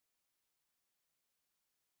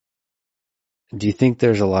Do you think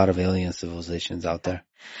there's a lot of alien civilizations out there?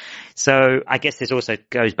 So I guess this also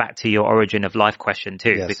goes back to your origin of life question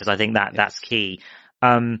too, Yes. because I think that's key.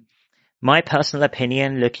 My personal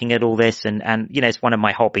opinion, looking at all this, and it's one of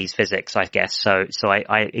my hobbies, physics, I guess. So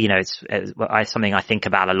I it's something I think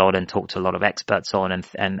about a lot and talk to a lot of experts on,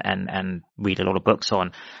 and read a lot of books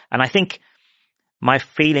on. And I think my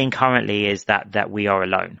feeling currently is that we are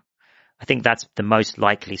alone. I think that's the most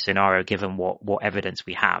likely scenario given what evidence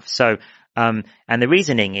we have. So, and the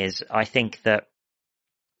reasoning is, I think that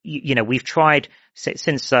we've tried since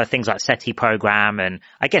things like SETI program, and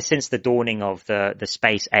I guess since the dawning of the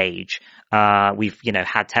space age, we've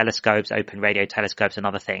had telescopes, open radio telescopes, and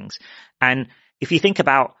other things. And if you think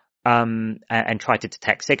about and try to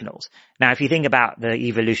detect signals. Now, if you think about the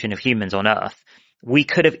evolution of humans on Earth, we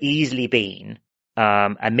could have easily been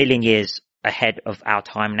a million years ahead of our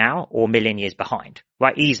time now, or a million years behind,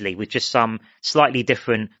 right? Easily, with just some slightly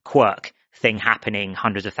different quirk thing happening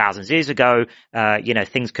hundreds of thousands of years ago.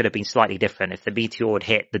 Things could have been slightly different. If the meteor had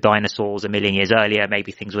hit the dinosaurs a million years earlier,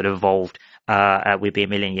 maybe things would have evolved. We'd be a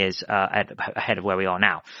million years ahead of where we are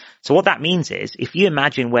now. So what that means is, if you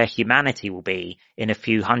imagine where humanity will be in a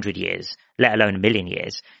few hundred years, let alone a million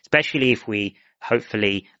years, especially if we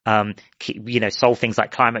hopefully, solve things like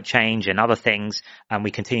climate change and other things, and we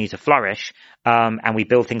continue to flourish, and we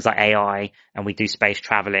build things like AI, and we do space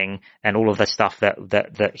traveling and all of the stuff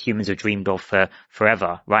that humans have dreamed of for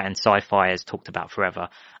forever, right? And sci-fi has talked about forever.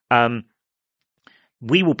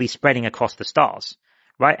 We will be spreading across the stars.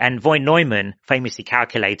 Right. And von Neumann famously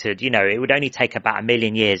calculated, it would only take about a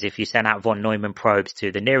million years if you sent out von Neumann probes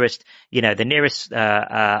to the nearest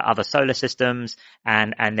other solar systems.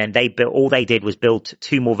 And then all they did was build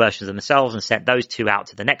two more versions of themselves and sent those two out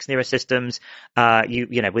to the next nearest systems.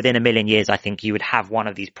 Within a million years, I think you would have one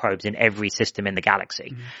of these probes in every system in the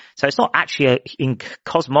galaxy. Mm-hmm. So it's not actually in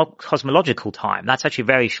cosmological time. That's actually a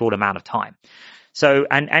very short amount of time. So,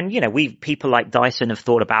 people like Dyson have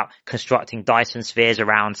thought about constructing Dyson spheres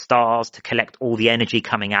around stars to collect all the energy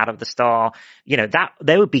coming out of the star.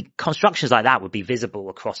 There would be constructions like that would be visible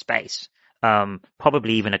across space,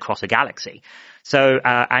 probably even across a galaxy. So,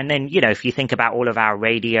 if you think about all of our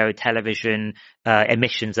radio, television,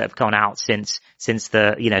 emissions that have gone out since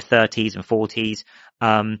the, 30s and 40s,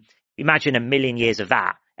 imagine a million years of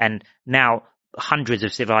that. And now hundreds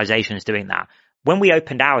of civilizations doing that. When we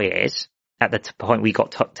opened our ears, at the point we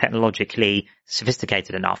got technologically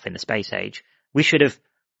sophisticated enough in the space age, we should have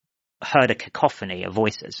heard a cacophony of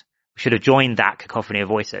voices. We should have joined that cacophony of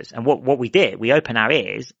voices. And what we did, we opened our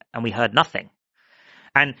ears and we heard nothing.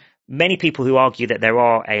 And many people who argue that there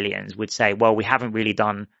are aliens would say, well, we haven't really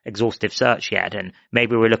done exhaustive search yet, and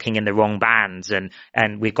maybe we're looking in the wrong bands, and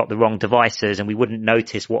we've got the wrong devices, and we wouldn't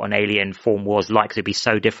notice what an alien form was like, to be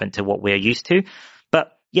so different to what we're used to.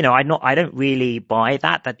 But I don't really buy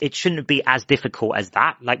that it shouldn't be as difficult as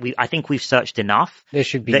that. I think we've searched enough. There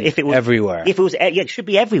should be everywhere. It should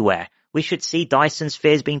be everywhere. We should see Dyson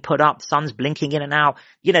spheres being put up, suns blinking in and out.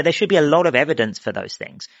 There should be a lot of evidence for those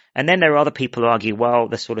things. And then there are other people who argue, well,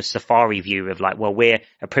 the sort of safari view of we're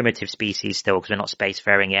a primitive species still because we're not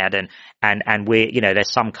spacefaring yet. And we're,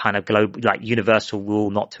 there's some kind of global, universal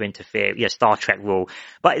rule not to interfere, Star Trek rule.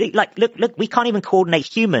 But look, we can't even coordinate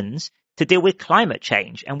humans to deal with climate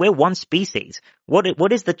change, and we're one species. What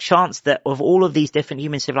is the chance that of all of these different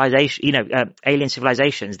human civilization, alien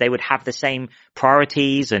civilizations, they would have the same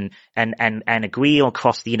priorities and agree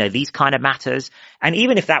across these kind of matters? And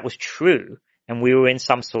even if that was true, and we were in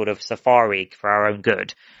some sort of safari for our own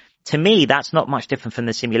good, to me, that's not much different from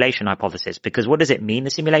the simulation hypothesis, because what does it mean,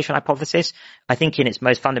 the simulation hypothesis? I think in its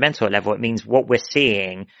most fundamental level, it means what we're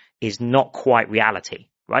seeing is not quite reality.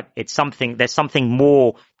 Right? There's something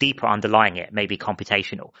more deeper underlying it, maybe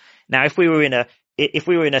computational. Now, if we were in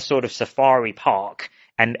a sort of safari park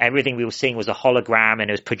and everything we were seeing was a hologram and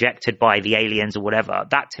it was projected by the aliens or whatever,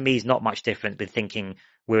 that to me is not much different than thinking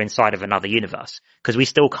we're inside of another universe, because we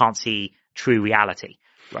still can't see true reality.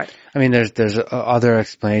 Right? I mean, there's other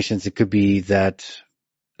explanations. It could be that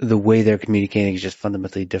the way they're communicating is just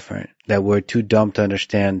fundamentally different, that we're too dumb to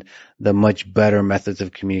understand the much better methods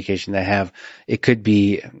of communication they have. It could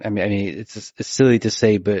be, I mean, it's silly to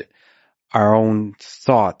say, but our own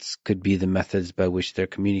thoughts could be the methods by which they're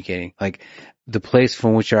communicating. Like the place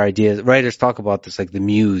from which our ideas, writers talk about this, like the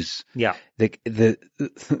muse. Yeah. I mean,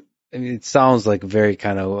 it sounds like very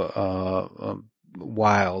kind of,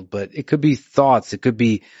 wild, but it could be thoughts. It could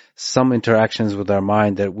be some interactions with our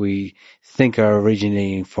mind that we think are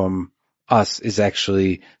originating from us is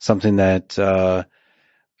actually something that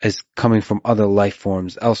is coming from other life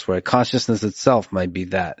forms elsewhere. Consciousness itself might be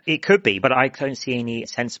that. It could be, but I don't see any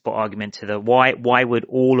sensible argument to the why would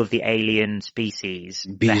all of the alien species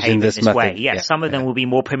behave in this way? Yes, some of them will be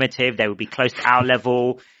more primitive. They would be close to our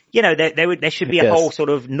level. You know, there should be a whole sort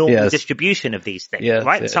of normal distribution of these things,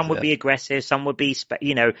 right? Some would be aggressive, some would be,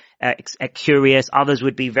 curious, others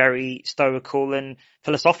would be very stoical and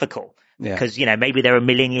philosophical. Because, maybe they're 1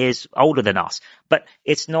 million years older than us, but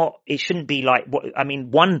it shouldn't be like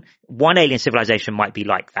one alien civilization might be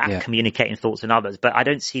like that, communicating thoughts and others, but I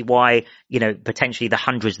don't see why, potentially the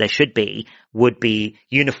hundreds there should be would be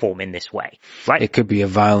uniform in this way, right? It could be a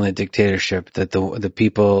violent dictatorship that the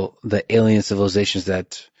people, the alien civilizations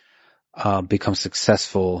that, become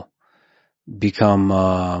successful, gain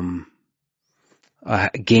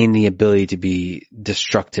the ability to be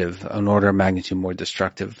destructive, an order of magnitude more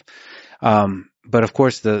destructive. But of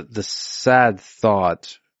course the sad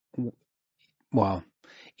thought, well,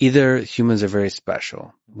 either humans are very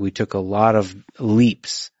special. We took a lot of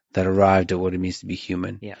leaps that arrived at what it means to be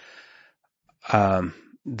human. Yeah.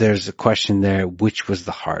 There's a question there, which was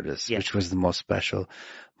the hardest, which was the most special.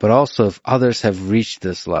 But also if others have reached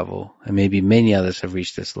this level, and maybe many others have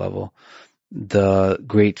reached this level, the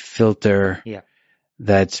great filter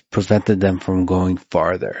that's prevented them from going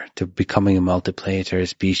farther to becoming a multiplanetary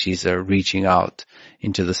species or reaching out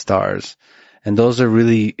into the stars. And those are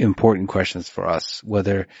really important questions for us,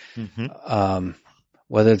 whether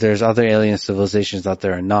there's other alien civilizations out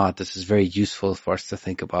there or not. This is very useful for us to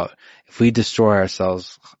think about. If we destroy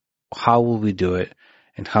ourselves, how will we do it,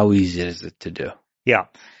 and how easy is it to do? Yeah.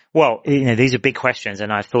 Well, these are big questions,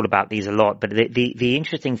 and I've thought about these a lot, but the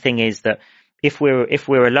interesting thing is that if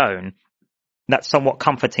we're alone, that's somewhat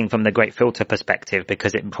comforting from the great filter perspective,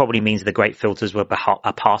 because it probably means the great filters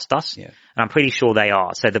are past us. Yeah. And I'm pretty sure they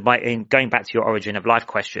are. So going back to your origin of life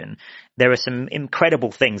question, there are some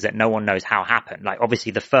incredible things that no one knows how happened. Like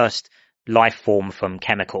obviously the first life form from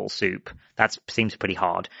chemical soup, that seems pretty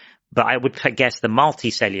hard. But I would guess the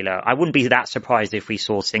multicellular, I wouldn't be that surprised if we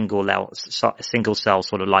saw single cell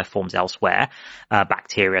sort of life forms elsewhere,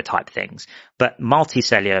 bacteria type things. But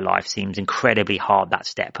multicellular life seems incredibly hard, that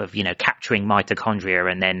step of, capturing mitochondria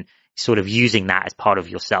and then sort of using that as part of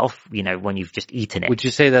yourself, when you've just eaten it. Would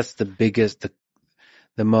you say that's the biggest,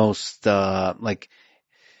 the most, if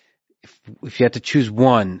you had to choose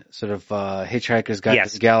one sort of, Hitchhiker's Guide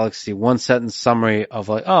to the Galaxy, one sentence summary of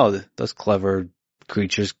those clever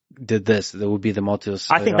creatures did this, that would be the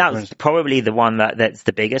multicellular. I think that was probably the one that's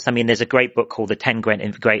the biggest. I mean, there's a great book called The 10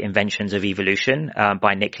 Great Inventions of Evolution,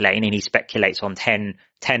 by Nick Lane, and he speculates on 10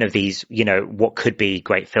 of these, what could be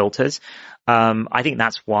great filters. I think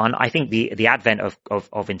that's one. I think the advent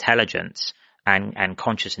of intelligence and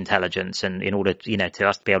conscious intelligence, and in order, to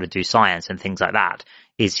us to be able to do science and things like that,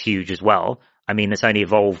 is huge as well. I mean, it's only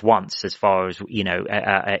evolved once as far as, in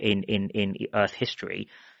Earth history.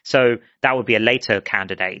 So that would be a later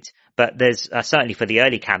candidate, but there's certainly for the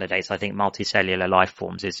early candidates, I think multicellular life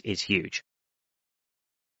forms is huge.